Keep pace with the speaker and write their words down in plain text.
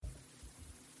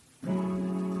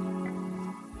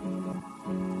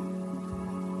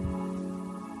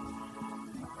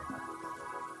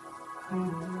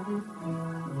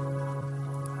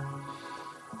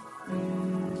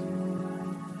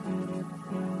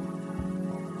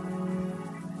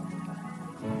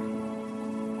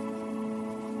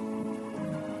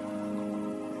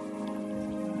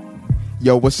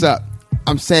Yo, what's up?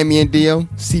 I'm Sammy Andio,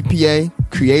 CPA,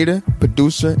 creator,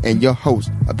 producer, and your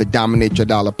host of the Dominate Your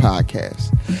Dollar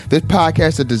podcast. This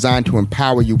podcast is designed to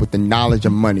empower you with the knowledge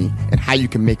of money and how you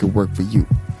can make it work for you.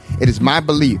 It is my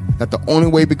belief that the only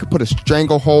way we can put a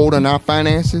stranglehold on our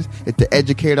finances is to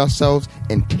educate ourselves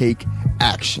and take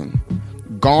action.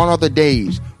 Gone are the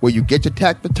days where you get your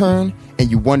tax return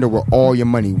and you wonder where all your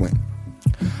money went.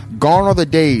 Gone are the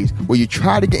days where you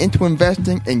try to get into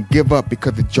investing and give up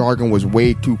because the jargon was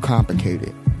way too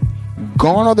complicated.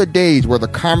 Gone are the days where the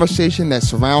conversation that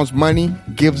surrounds money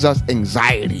gives us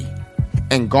anxiety.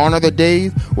 And gone are the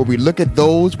days where we look at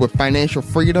those with financial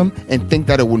freedom and think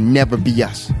that it will never be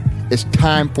us. It's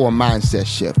time for a mindset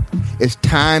shift. It's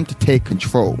time to take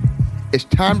control. It's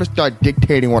time to start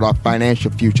dictating what our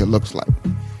financial future looks like.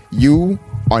 You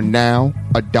are now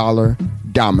a dollar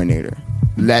dominator.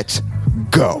 Let's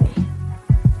go.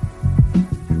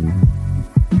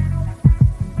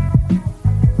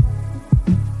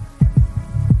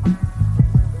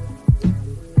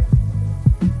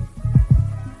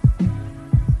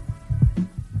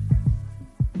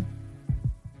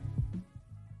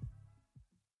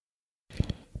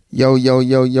 Yo,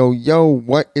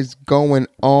 what is going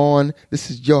on?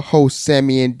 This is your host,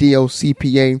 Sammy Andio,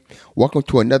 CPA. Welcome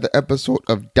to another episode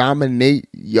of Dominate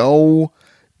Your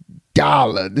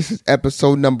Dollar. This is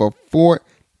episode number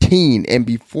 14. And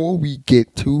before we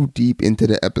get too deep into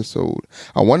the episode,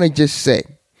 I want to just say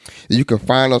that you can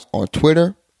find us on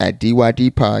Twitter at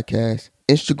DYD Podcast,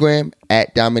 Instagram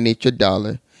at Dominate Your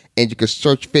Dollar, and you can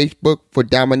search Facebook for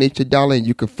Dominate Your Dollar and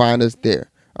you can find us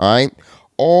there. All right.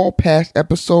 All past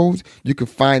episodes, you can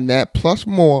find that plus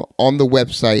more on the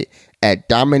website at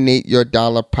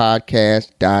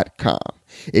dominateyourdollarpodcast.com.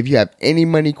 If you have any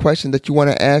money questions that you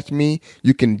want to ask me,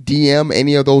 you can DM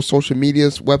any of those social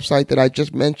medias website that I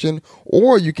just mentioned,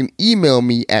 or you can email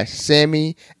me at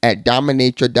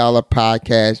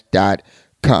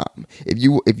sammy@dominateyourdollarpodcast.com.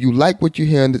 If you like what you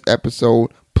hear in this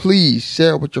episode, please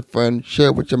share it with your friend, share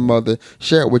it with your mother,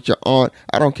 share it with your aunt.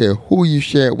 I don't care who you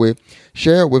share it with.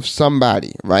 Share it with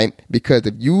somebody, right? Because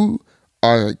if you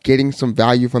are getting some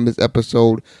value from this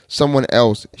episode, someone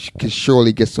else can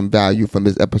surely get some value from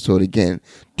this episode again.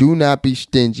 Do not be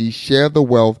stingy. Share the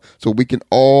wealth so we can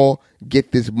all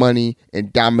get this money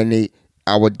and dominate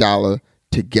our dollar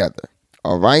together.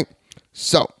 All right?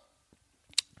 So,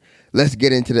 let's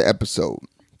get into the episode.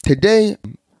 Today,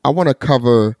 I want to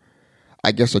cover,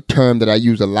 I guess, a term that I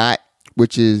use a lot,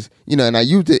 which is, and I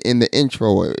used it in the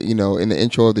intro, in the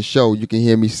intro of the show. You can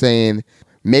hear me saying,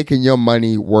 making your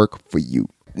money work for you.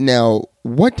 Now,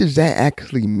 what does that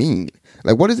actually mean?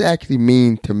 Like, what does it actually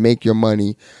mean to make your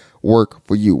money work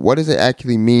for you? What does it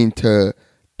actually mean to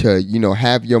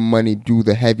have your money do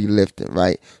the heavy lifting,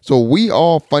 right? So we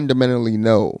all fundamentally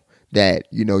know that,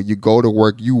 you go to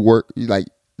work, you work, like,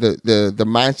 the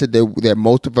mindset that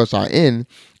most of us are in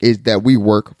is that we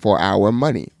work for our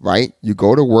money, right? You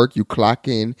go to work, you clock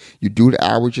in, you do the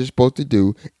hours you're supposed to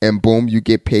do, and boom, you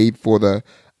get paid for the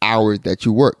hours that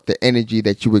you work, the energy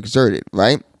that you exerted,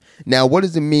 right? Now, what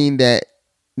does it mean that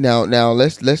now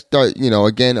let's start,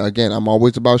 again, I'm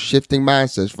always about shifting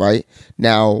mindsets, right?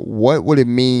 Now, what would it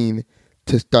mean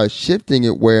to start shifting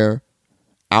it where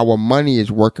our money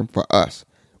is working for us?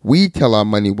 We tell our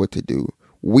money what to do.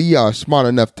 We are smart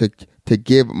enough to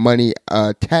give money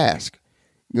a task,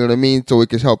 you know what I mean? So it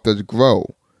can help us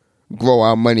grow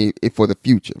our money for the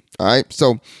future. All right.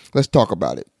 So let's talk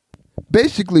about it.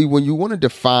 Basically, when you want to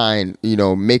define,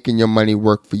 making your money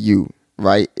work for you,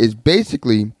 right, is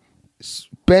basically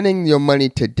spending your money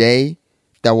today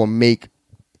that will make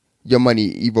your money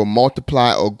either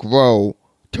multiply or grow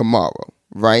tomorrow,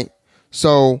 right?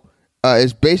 So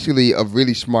it's basically a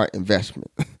really smart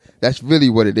investment. That's really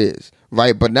what it is,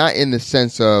 right? But not in the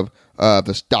sense of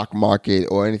the stock market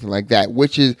or anything like that,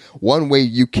 which is one way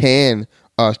you can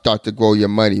start to grow your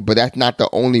money. But that's not the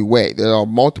only way. There are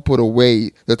multiple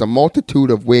ways. There's a multitude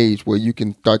of ways where you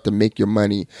can start to make your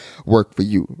money work for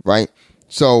you, right?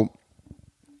 So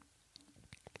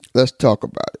let's talk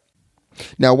about it.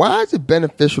 Now, why is it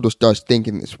beneficial to start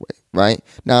thinking this way, right?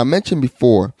 Now, I mentioned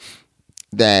before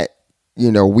that,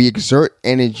 we exert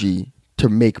energy to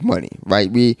make money,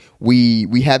 right? We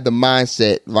have the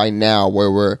mindset right now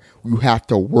where you have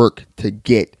to work to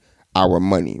get our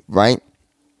money, right?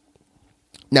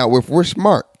 Now, if we're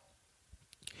smart,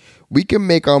 we can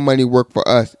make our money work for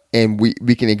us and we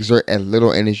can exert as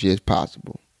little energy as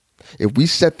possible. If we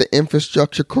set the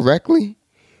infrastructure correctly,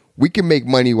 we can make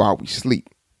money while we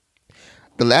sleep.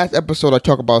 The last episode I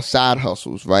talked about side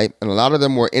hustles, right? And a lot of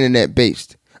them were internet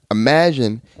based.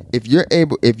 Imagine if you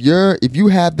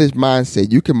have this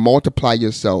mindset, you can multiply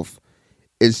yourself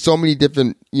in so many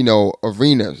different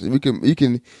arenas. You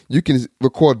can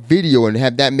record video and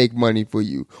have that make money for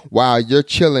you while you're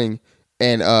chilling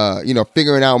and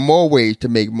figuring out more ways to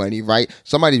make money, right?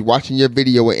 Somebody's watching your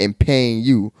video and paying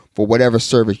you for whatever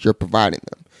service you're providing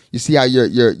them. You see how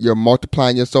you're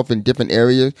multiplying yourself in different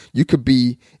areas? You could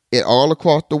be it all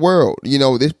across the world.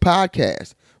 This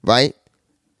podcast, right?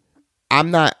 I'm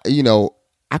not,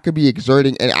 I could be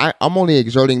exerting, and I'm only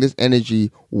exerting this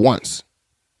energy once,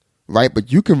 right? But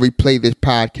you can replay this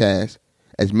podcast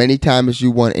as many times as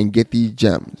you want and get these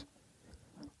gems,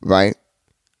 right?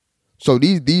 So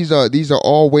these are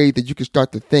all ways that you can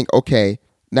start to think, okay,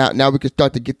 now we can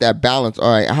start to get that balance. All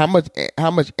right,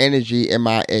 how much energy am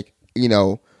I,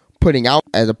 putting out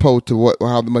as opposed to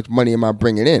how much money am I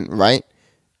bringing in, right?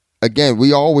 Again,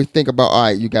 we always think about, all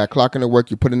right, you got to clock in the work,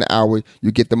 you put in the hours,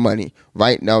 you get the money,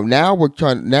 right? Now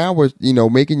we're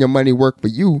making your money work for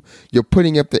you. You're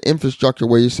putting up the infrastructure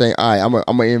where you're saying, all right, I'm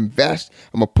going to invest,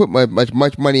 I'm going to put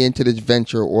much money into this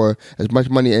venture or as much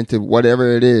money into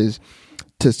whatever it is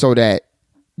so that,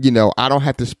 I don't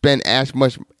have to spend as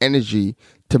much energy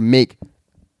to make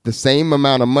the same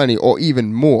amount of money or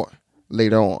even more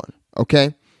later on,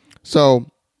 okay? So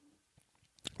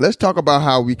let's talk about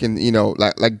how we can,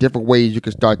 like different ways you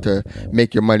can start to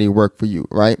make your money work for you,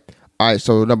 right? All right,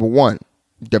 so number one,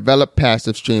 develop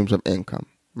passive streams of income,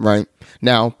 right?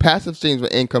 Now, passive streams of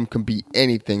income can be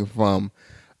anything from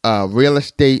real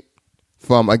estate,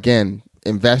 from, again,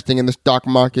 investing in the stock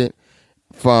market,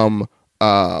 from,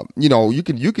 you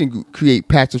can create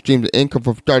passive streams of income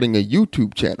from starting a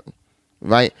YouTube channel.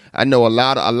 Right, I know a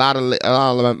lot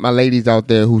of my ladies out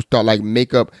there who start like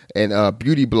makeup and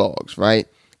beauty blogs, right?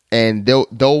 And the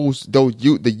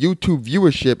YouTube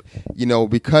viewership,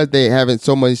 because they haven't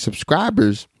so many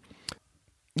subscribers,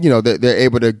 they're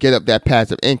able to get up that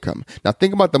passive income. Now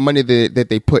think about the money that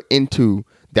they put into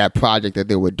that project that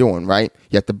they were doing, right?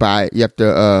 You have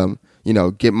to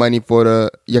get money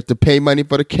you have to pay money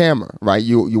for the camera, right?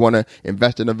 You want to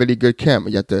invest in a really good camera.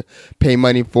 You have to pay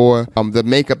money for the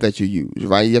makeup that you use,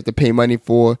 right? You have to pay money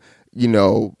for,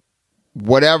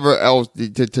 whatever else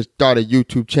to start a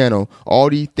YouTube channel. All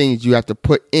these things you have to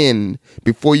put in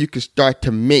before you can start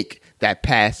to make that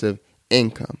passive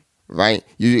income, right?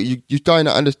 You starting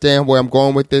to understand where I'm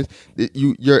going with this?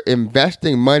 You're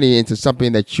investing money into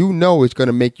something that is going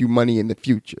to make you money in the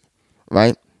future,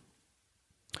 right?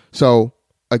 So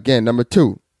again, number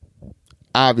two,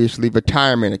 obviously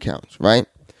retirement accounts, right?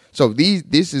 So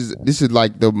this is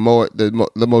like the most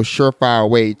surefire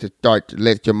way to start to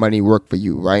let your money work for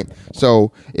you, right?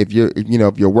 So if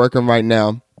you're working right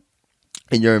now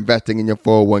and you're investing in your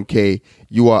 401k,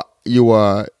 you are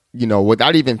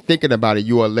without even thinking about it,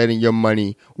 you are letting your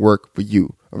money work for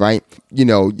you, right?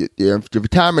 Your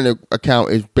retirement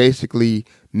account is basically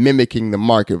mimicking the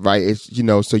market, right? It's,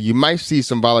 so you might see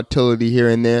some volatility here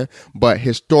and there, but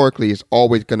historically it's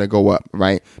always going to go up,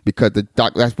 right? Because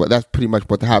that's pretty much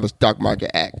how the stock market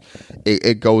acts.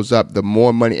 It goes up, the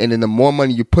more money, and then the more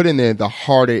money you put in there, the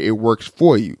harder it works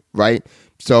for you, right?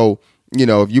 So,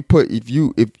 if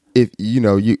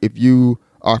you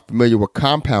are familiar with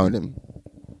compounding,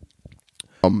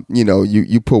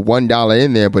 you put $1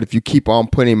 in there, but if you keep on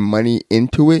putting money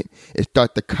into it, it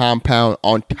starts to compound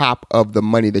on top of the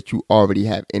money that you already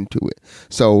have into it.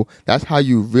 So that's how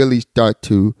you really start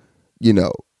to,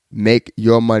 make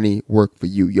your money work for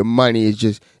you. Your money is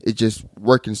just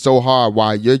working so hard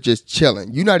while you're just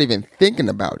chilling. You're not even thinking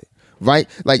about it, right?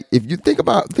 Like if you think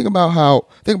about how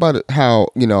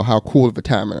cool the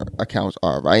retirement accounts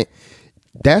are, right?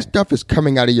 That stuff is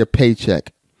coming out of your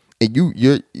paycheck. And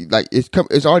you're like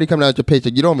it's already coming out your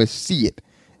paycheck. You don't even see it,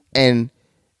 and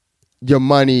your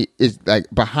money is like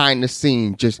behind the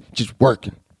scene, just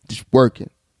working,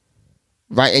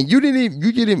 right? And you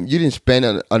didn't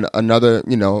spend another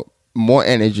more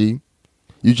energy.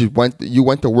 You went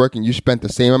to work and you spent the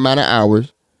same amount of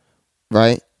hours,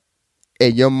 right?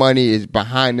 And your money is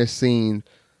behind the scene,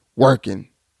 working,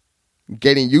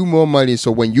 getting you more money.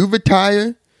 So when you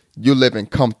retire, you're living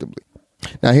comfortably.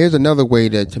 Now, here's another way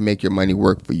to make your money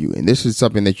work for you. And this is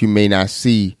something that you may not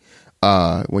see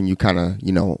when you kind of,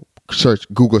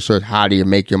 Google search, how do you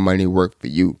make your money work for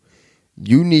you?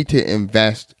 You need to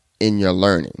invest in your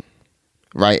learning,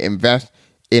 right? Invest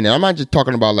in, and I'm not just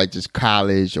talking about like just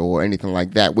college or anything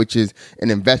like that, which is an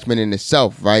investment in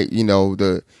itself, right?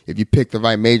 If you pick the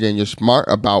right major and you're smart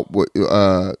about what,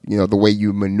 the way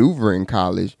you maneuver in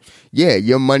college, yeah,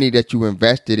 your money that you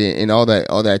invested in all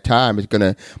that time is going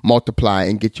to multiply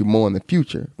and get you more in the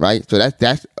future, right? So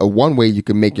that's one way you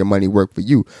can make your money work for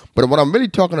you. But what I'm really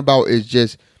talking about is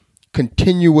just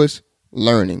continuous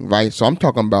learning, right? So I'm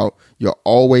talking about you're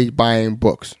always buying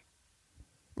books,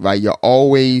 right? You're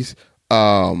always,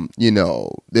 there's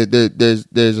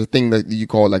a thing that you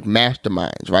call like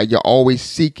masterminds, right? You're always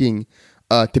seeking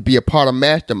to be a part of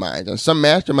masterminds, and some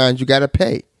masterminds you got to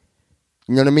pay.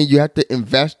 You know what I mean? You have to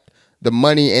invest the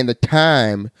money and the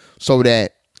time so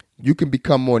that you can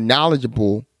become more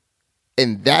knowledgeable,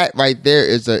 and that right there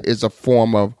is a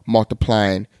form of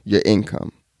multiplying your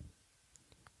income,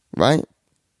 right?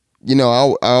 I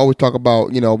always talk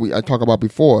about, I talk about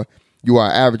before, you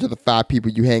are average of the 5 people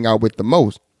you hang out with the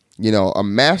most. A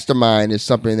mastermind is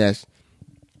something that's,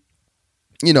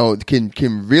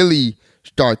 can really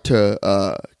start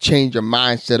to change your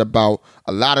mindset about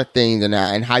a lot of things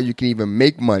and how you can even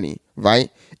make money,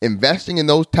 right? Investing in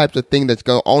those types of things that's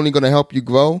only going to help you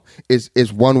grow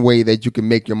is one way that you can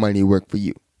make your money work for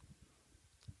you,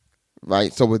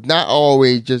 right? So it's not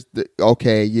always just,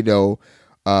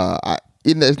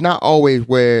 it's not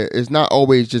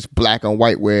always just black and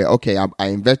white where, okay, I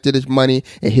invested this money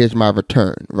and here's my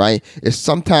return, right? It's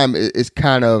sometimes it's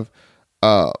kind of,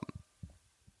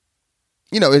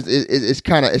 it's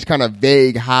kind of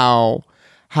vague how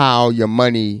your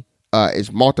money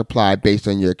is multiplied based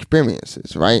on your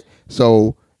experiences, right?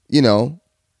 So,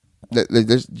 start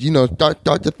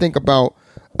to think about,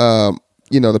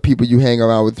 the people you hang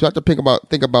around with. Start to think about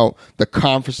the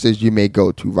conferences you may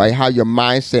go to, right? How your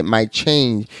mindset might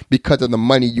change because of the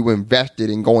money you invested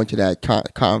in going to that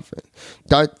conference.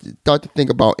 Start to think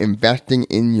about investing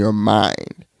in your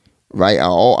mind, right?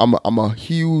 I'm a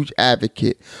huge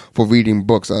advocate for reading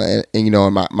books, and in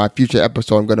my future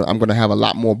episode, I'm gonna have a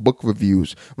lot more book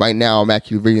reviews. Right now, I'm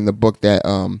actually reading the book that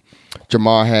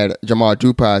Jamal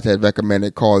Dupaz had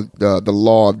recommended called the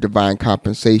Law of Divine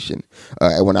Compensation.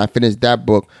 And when I finish that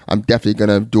book, I'm definitely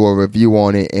gonna do a review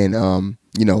on it and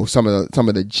some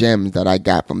of the gems that I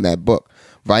got from that book,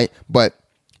 right? But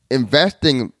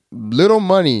investing little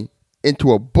money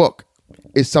into a book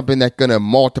is something that's gonna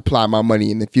multiply my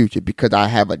money in the future because I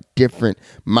have a different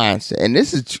mindset. And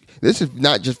this is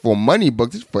not just for money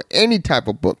books, it's for any type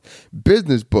of book,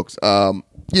 business books,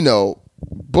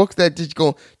 books that just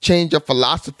gonna change your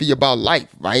philosophy about life,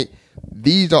 right?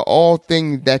 These are all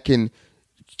things that can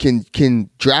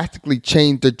drastically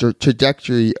change the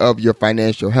trajectory of your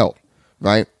financial health,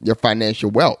 right? Your financial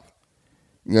wealth.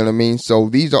 You know what I mean? So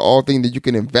these are all things that you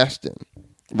can invest in,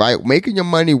 right? Making your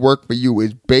money work for you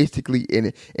is basically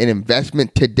an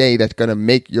investment today that's going to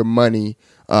make your money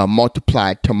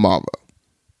multiplied tomorrow,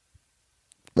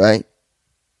 right?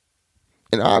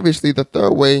 And obviously the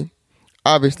third way,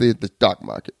 is the stock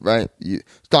market, right?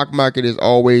 Stock market is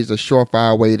always a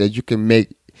surefire way that you can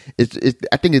make.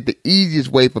 I think it's the easiest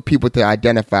way for people to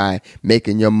identify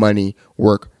making your money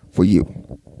work for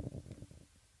you,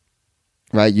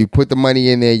 right? You put the money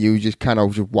in there, you just kind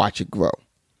of just watch it grow.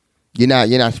 You're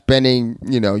not spending,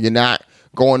 you're not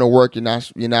going to work, you're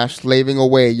not slaving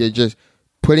away. You're just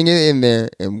putting it in there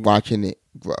and watching it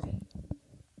grow.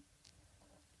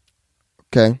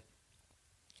 Okay.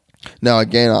 Now,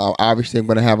 again, obviously, I'm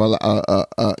going to have a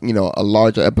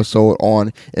larger episode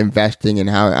on investing and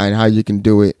how you can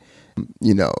do it,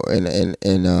 and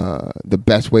the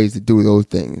best ways to do those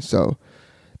things. So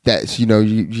that's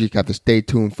you just have to stay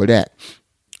tuned for that.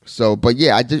 So, but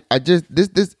yeah,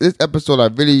 this episode, I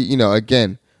really,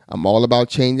 again, I'm all about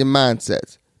changing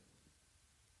mindsets,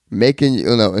 making,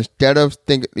 instead of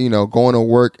going to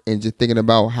work and just thinking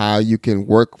about how you can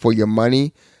work for your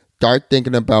money, start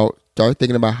thinking about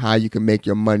how you can make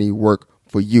your money work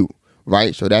for you,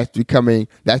 right? So that's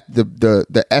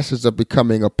the essence of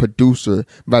becoming a producer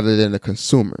rather than a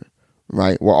consumer,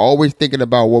 right? We're always thinking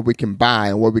about what we can buy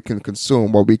and what we can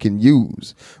consume, what we can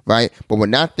use, right? But we're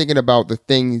not thinking about the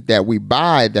things that we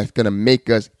buy that's going to make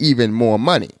us even more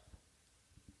money,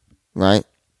 right?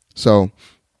 So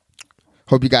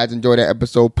hope you guys enjoyed that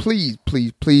episode. Please,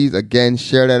 please, please, again,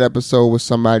 share that episode with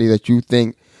somebody that you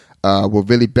think will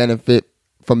really benefit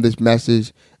from this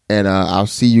message. And I'll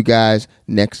see you guys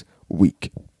next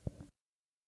week.